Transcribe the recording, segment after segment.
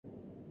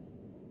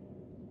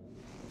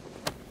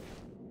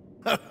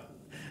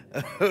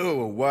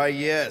Oh, why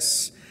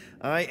yes.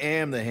 I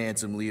am the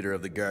handsome leader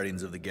of the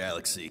Guardians of the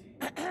Galaxy.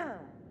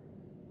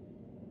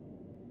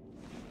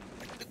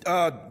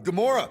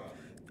 Gamora!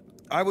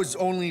 I was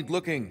only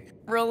looking...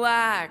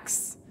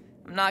 Relax.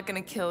 I'm not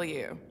gonna kill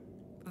you.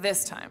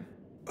 This time.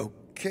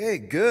 Okay,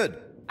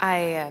 good.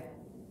 I,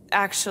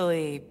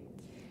 actually...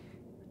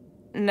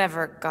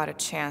 never got a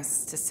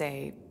chance to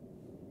say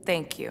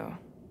thank you.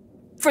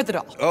 For the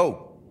doll.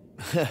 Oh.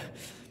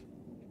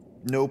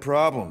 No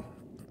problem.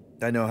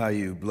 I know how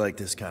you like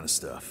this kind of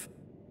stuff.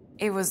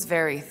 It was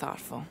very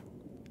thoughtful.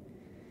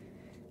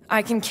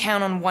 I can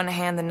count on one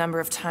hand the number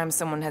of times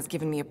someone has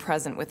given me a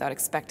present without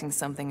expecting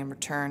something in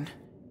return.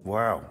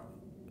 Wow.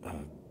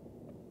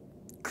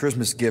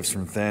 Christmas gifts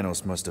from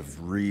Thanos must have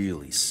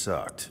really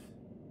sucked.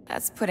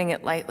 That's putting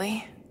it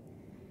lightly.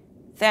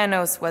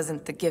 Thanos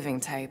wasn't the giving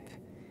type.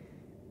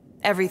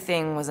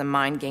 Everything was a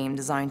mind game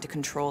designed to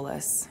control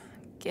us,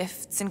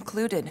 gifts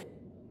included.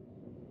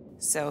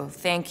 So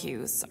thank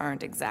yous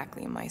aren't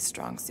exactly my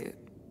strong suit.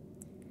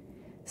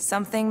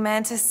 Something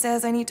Mantis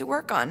says I need to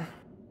work on.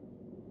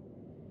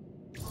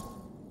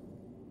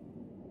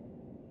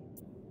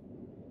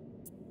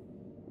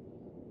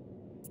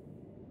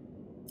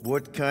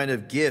 What kind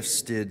of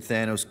gifts did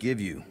Thanos give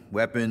you?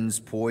 Weapons,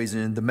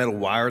 poison, the metal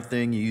wire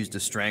thing you used to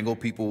strangle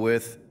people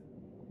with?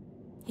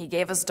 He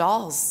gave us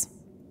dolls.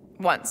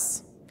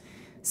 Once.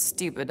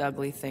 Stupid,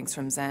 ugly things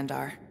from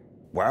Xandar.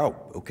 Wow,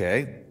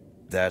 okay.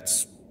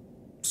 That's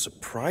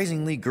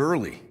surprisingly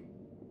girly.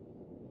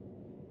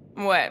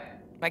 What?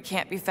 I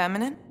can't be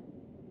feminine?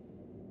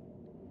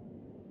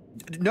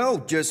 No,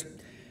 just...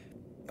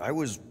 I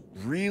was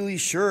really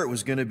sure it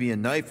was gonna be a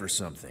knife or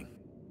something.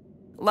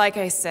 Like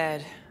I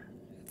said,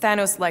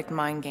 Thanos liked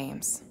mind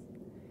games.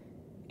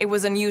 It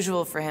was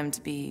unusual for him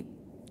to be...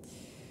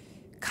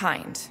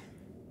 kind.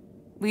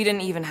 We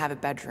didn't even have a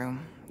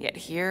bedroom, yet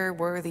here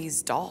were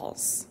these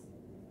dolls.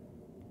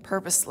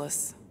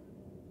 Purposeless.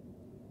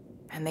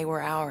 And they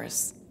were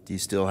ours. Do you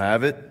still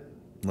have it?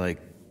 Like,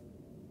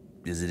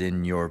 is it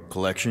in your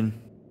collection?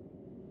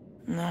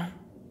 No.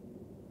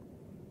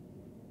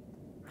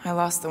 I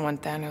lost the one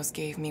Thanos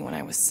gave me when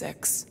I was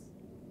 6.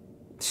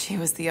 She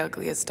was the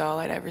ugliest doll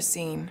I'd ever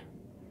seen.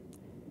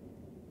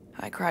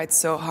 I cried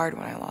so hard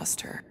when I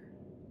lost her.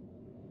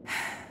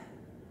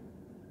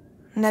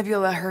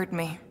 Nebula hurt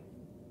me.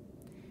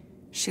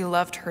 She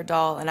loved her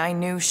doll, and I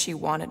knew she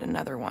wanted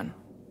another one.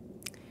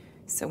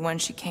 So when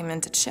she came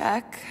in to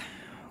check,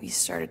 we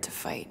started to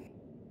fight.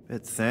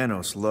 Bet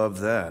Thanos loved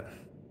that.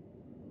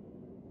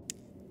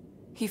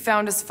 He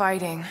found us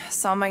fighting,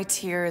 saw my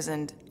tears,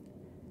 and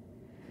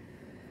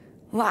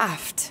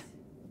laughed.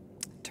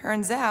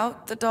 Turns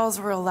out, the dolls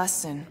were a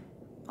lesson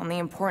on the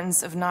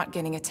importance of not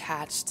getting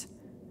attached.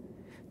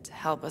 To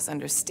help us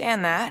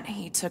understand that,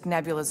 he took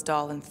Nebula's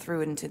doll and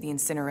threw it into the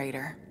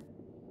incinerator.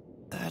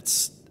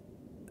 That's...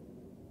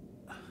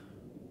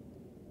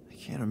 I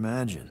can't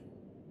imagine.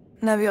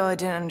 Nebula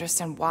didn't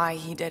understand why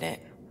he did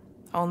it,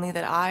 only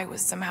that I was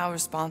somehow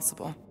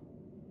responsible.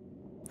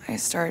 I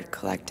started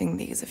collecting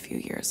these a few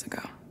years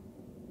ago.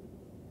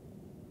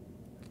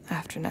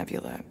 After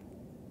Nebula.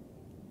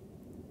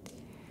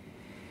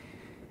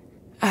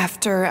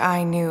 After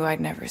I knew I'd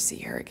never see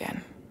her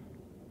again.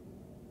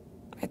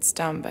 It's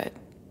dumb, but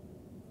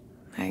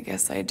I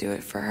guess I'd do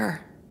it for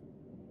her.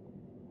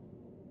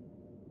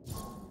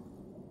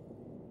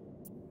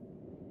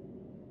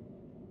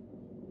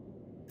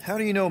 How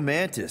do you know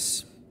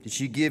Mantis? Did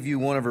she give you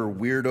one of her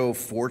weirdo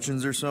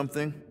fortunes or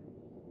something?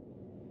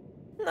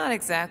 Not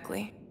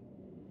exactly.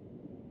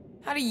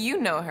 How do you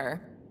know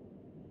her?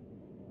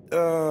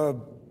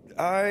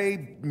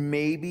 I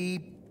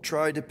maybe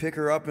tried to pick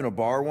her up in a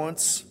bar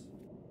once.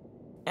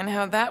 And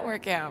how'd that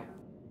work out?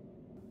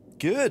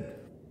 Good.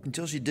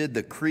 Until she did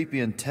the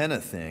creepy antenna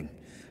thing.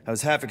 I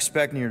was half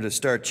expecting her to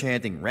start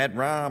chanting, Red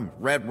Rum,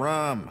 Red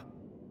Rum.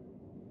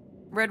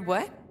 Red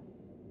what?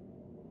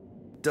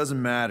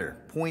 Doesn't matter.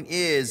 Point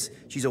is,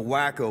 she's a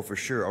wacko for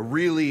sure. A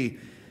really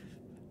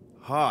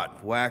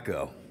hot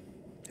wacko.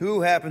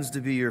 Who happens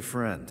to be your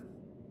friend?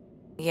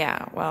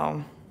 Yeah,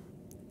 well,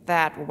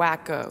 that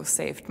wacko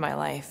saved my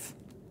life.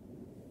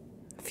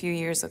 A few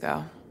years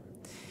ago.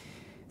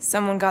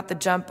 Someone got the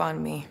jump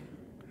on me.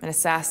 An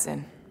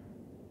assassin.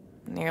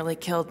 Nearly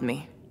killed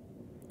me.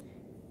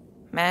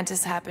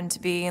 Mantis happened to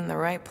be in the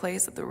right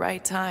place at the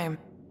right time.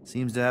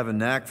 Seems to have a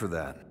knack for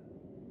that.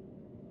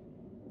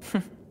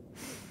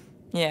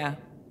 Yeah.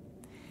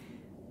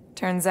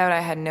 Turns out I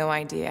had no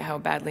idea how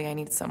badly I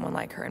needed someone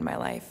like her in my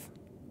life.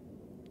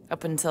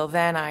 Up until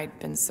then, I'd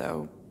been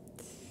so...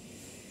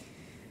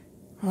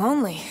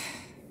 lonely.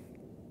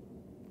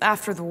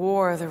 After the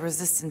war, the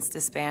Resistance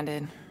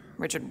disbanded.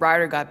 Richard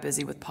Rider got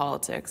busy with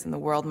politics, and the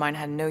world mind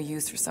had no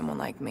use for someone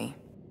like me.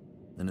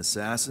 An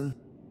assassin?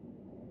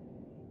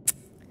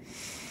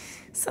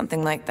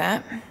 Something like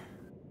that.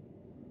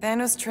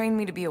 Thanos trained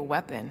me to be a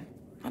weapon,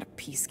 not a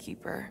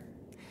peacekeeper.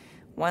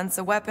 Once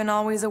a weapon,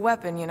 always a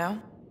weapon, you know?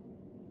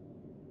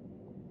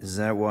 Is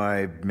that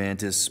why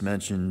Mantis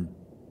mentioned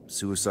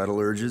suicidal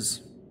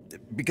urges?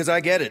 Because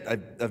I get it.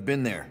 I've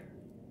been there.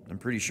 I'm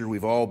pretty sure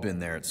we've all been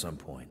there at some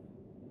point.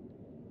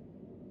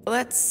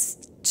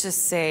 Let's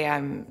just say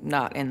I'm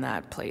not in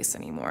that place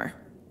anymore.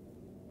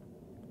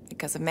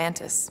 Because of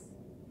Mantis.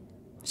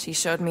 She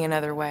showed me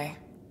another way.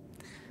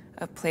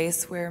 A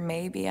place where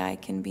maybe I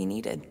can be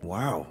needed.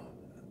 Wow.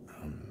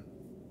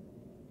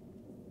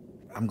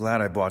 I'm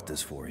glad I bought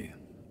this for you.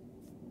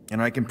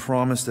 And I can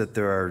promise that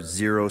there are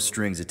zero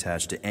strings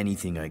attached to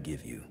anything I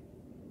give you.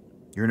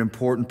 You're an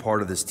important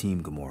part of this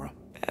team, Gamorra.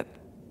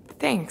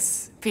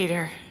 Thanks,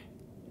 Peter.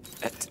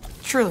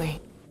 Truly.